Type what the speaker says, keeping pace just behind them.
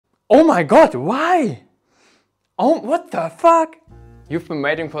Oh my god, why? Oh, what the fuck? You've been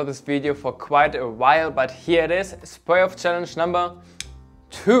waiting for this video for quite a while, but here it is, spray off challenge number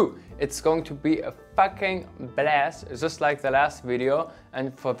 2. It's going to be a fucking blast, just like the last video.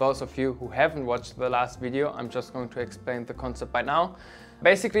 And for those of you who haven't watched the last video, I'm just going to explain the concept right now.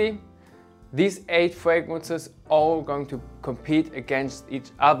 Basically, these 8 fragrances all going to compete against each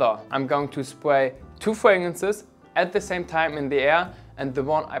other. I'm going to spray 2 fragrances at the same time in the air, and the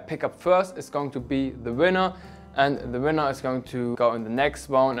one I pick up first is going to be the winner, and the winner is going to go in the next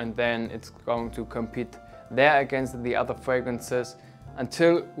one, and then it's going to compete there against the other fragrances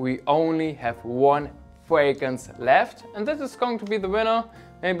until we only have 1 fragrance left, and that is going to be the winner.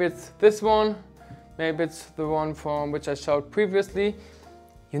 Maybe it's this one, maybe it's the one from which I showed previously.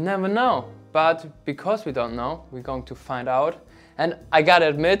 You never know, but because we don't know, we're going to find out. And I gotta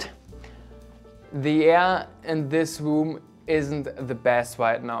admit, the air in this room isn't the best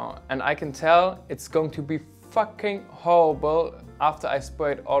right now, and I can tell it's going to be fucking horrible after I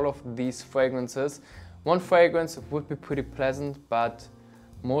sprayed all of these fragrances. One fragrance would be pretty pleasant, but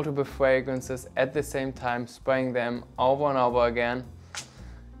multiple fragrances at the same time, spraying them over and over again,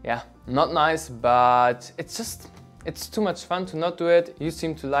 yeah, not nice, but it's too much fun to not do it. You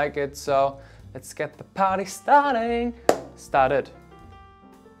seem to like it, so let's get the party started.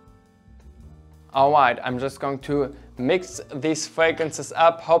 Alright, I'm just going to mix these fragrances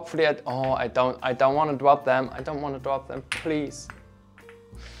up. Hopefully I don't want to drop them. I don't want to drop them, please.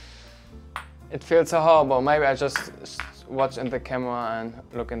 It feels so horrible. Maybe I just watch in the camera and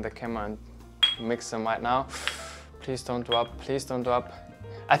look in the camera and mix them right now. Please don't drop, please don't drop.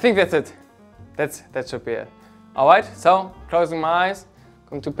 I think that's it. That should be it. Alright, so closing my eyes,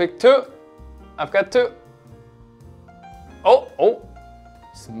 going to pick 2. I've got 2. Oh,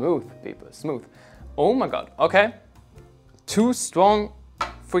 smooth, people, smooth. Oh my god, okay. 2 strong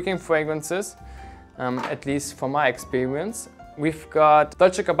freaking fragrances, at least from my experience. We've got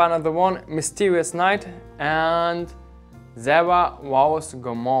Dolce Gabbana The One, Mysterious Night, and Zara Rouge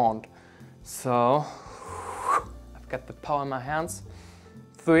Gourmand. So, I've got the power in my hands.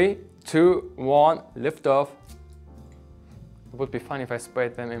 3, 2, 1, lift off. It would be fun if I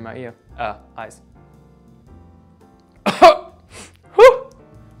sprayed them in my eyes.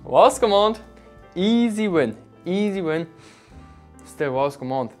 Rouge Gourmand, easy win, easy win. Still Rouge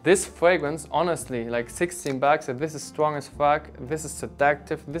Gourmand. This fragrance, honestly, like 16 bucks, this is strong as fuck, this is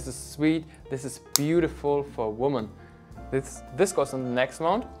seductive, this is sweet, this is beautiful for a woman. This goes on the next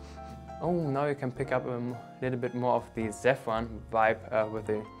round. Oh, now you can pick up a little bit more of the saffron vibe with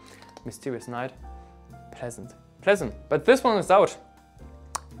the Mysterious Night. Pleasant. But this one is out.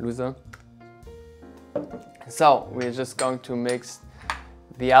 Loser. So, we're just going to mix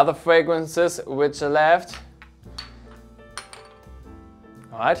the other fragrances which are left.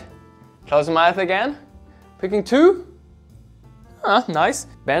 Alright, closing my eyes again, picking 2. Ah, nice.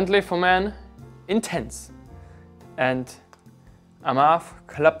 Bentley for Men, Intense. And ARMAF,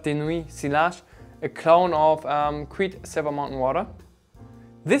 Club de Nuit Silage, a clone of Kieh Silver Mountain Water.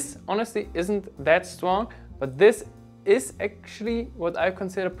 This honestly isn't that strong, but this is actually what I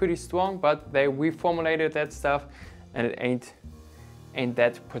consider pretty strong, but they reformulated that stuff and it ain't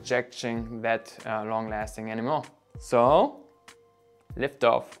that projection that long lasting anymore. So, lift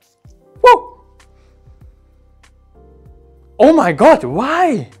off. Woo! Oh my god,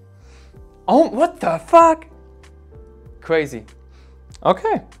 why? Oh, what the fuck? Crazy.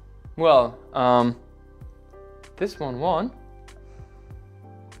 Okay, well, this one won.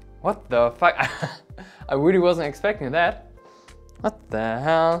 What the fuck? I really wasn't expecting that. What the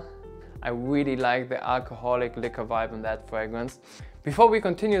hell? I really like the alcoholic liquor vibe in that fragrance. Before we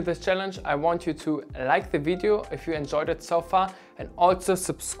continue this challenge, I want you to like the video if you enjoyed it so far, and also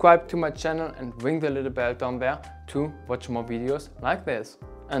subscribe to my channel and ring the little bell down there to watch more videos like this.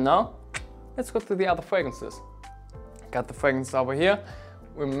 And now, let's go to the other fragrances. Got the fragrance over here.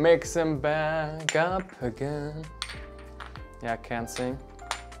 We mix them back up again. Yeah, I can't sing.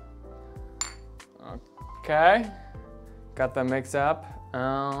 Okay, got the mix up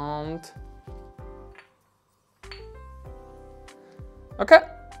and okay.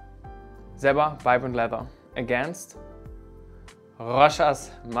 Zara Vibrant Leather against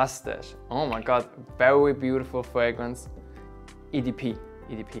Rocha's Mustache. Oh my god, very beautiful fragrance. EDP,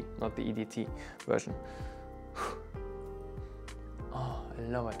 not the EDT version. Oh, I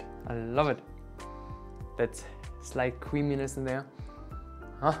love it. That slight creaminess in there.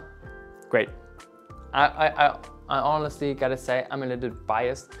 Huh? Great. I honestly gotta say I'm a little bit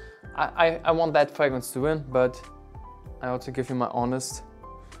biased. I want that fragrance to win, but I also give you my honest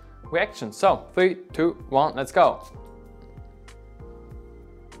reaction. So 3, 2, 1, let's go.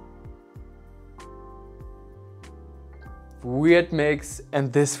 weird mix,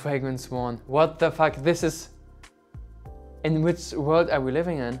 and this fragrance won. What the fuck? This is... In which world are we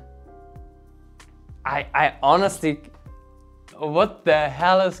living in? I honestly... What the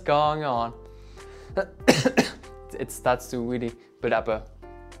hell is going on? It starts to really build up a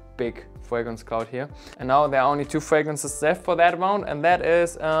big fragrance cloud here. And now there are only 2 fragrances left for that round, and that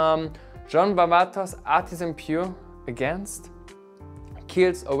is John Bavato's Artisan Pure against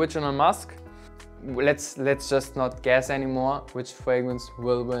Kieh's Original Musk. Let's just not guess anymore which fragrance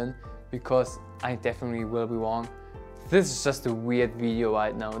will win, because I definitely will be wrong. This is just a weird video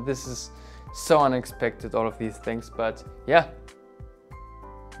right now. This is so unexpected, all of these things, but yeah.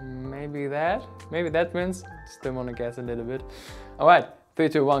 Maybe that wins. Still want to guess a little bit. All right, 3,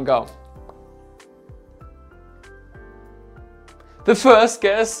 2, 1, go. The first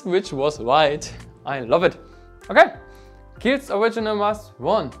guess, which was right. I love it. Okay, Kieh's Original Musk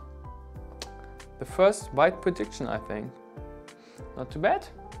won. The first right prediction, I think. Not too bad.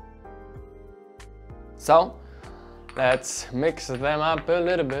 So, let's mix them up a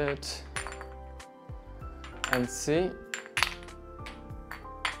little bit and see.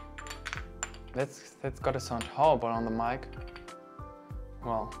 That's gotta sound horrible on the mic.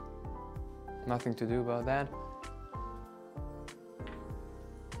 Well, nothing to do about that.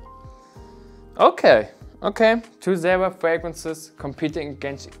 Okay, 2 Zara fragrances competing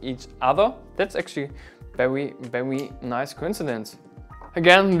against each other. That's actually very, very nice coincidence.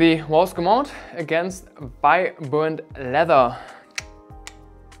 Again, the Rouge Gabbana against Vibrant Leather.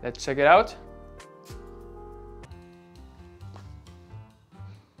 Let's check it out.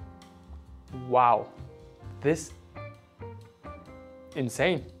 Wow, this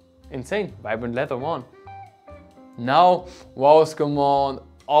insane. Vibrant Leather won. Now Rouge Gabbana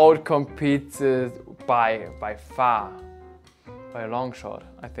outcompeted by far, by a long shot.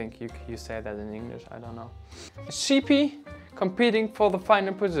 I think you say that in English, I don't know. Sheepy competing for the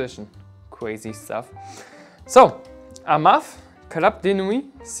final position. Crazy stuff. So, ARMAF Club de Nuit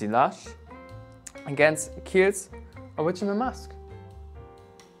Silage against Kieh's Original Musk.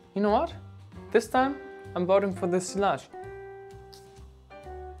 You know what? This time I'm voting for the Silage.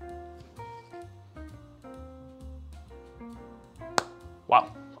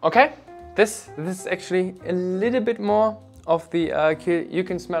 Wow. Okay. This is actually a little bit more of the Kieh. You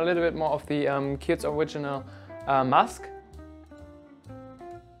can smell a little bit more of the Kieh's Original Musk.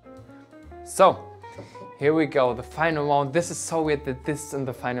 So here we go, the final round. This is so weird that this is in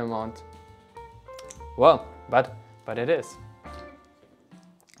the final round. Well, but it is.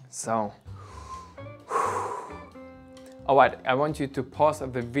 So, alright, I want you to pause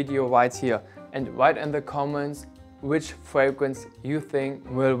the video right here and write in the comments which fragrance you think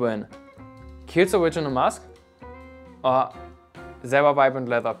will win. Kieh's Original Musk or Zara Vibrant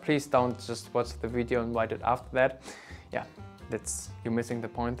Leather. Please don't just watch the video and write it after that. Yeah, you're missing the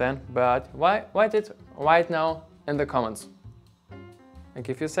point then. But write it right now in the comments. I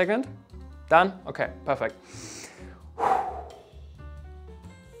give you a second. Done? Okay, perfect.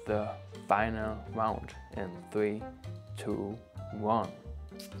 The final round in 3, 2, 1.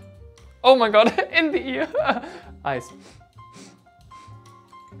 Oh my god, in the ear! Ice.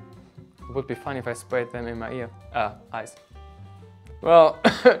 It would be funny if I sprayed them in my ear. Ice. Well,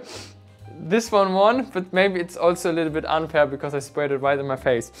 this one won, but maybe it's also a little bit unfair because I sprayed it right in my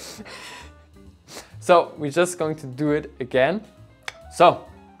face. So, we're just going to do it again. So,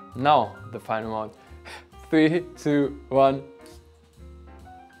 now the final round. 3, 2, 1.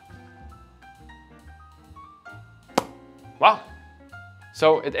 Wow!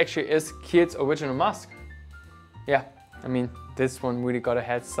 So it actually is Kieh's Original Musk. Yeah, I mean, this one really got a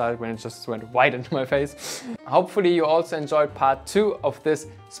head start when it just went right into my face. Hopefully you also enjoyed part 2 of this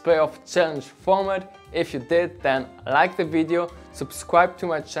spray off challenge format. If you did, then like the video, subscribe to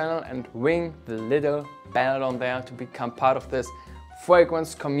my channel and ring the little bell down there to become part of this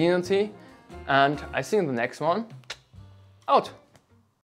fragrance community. And I see you in the next one. Out!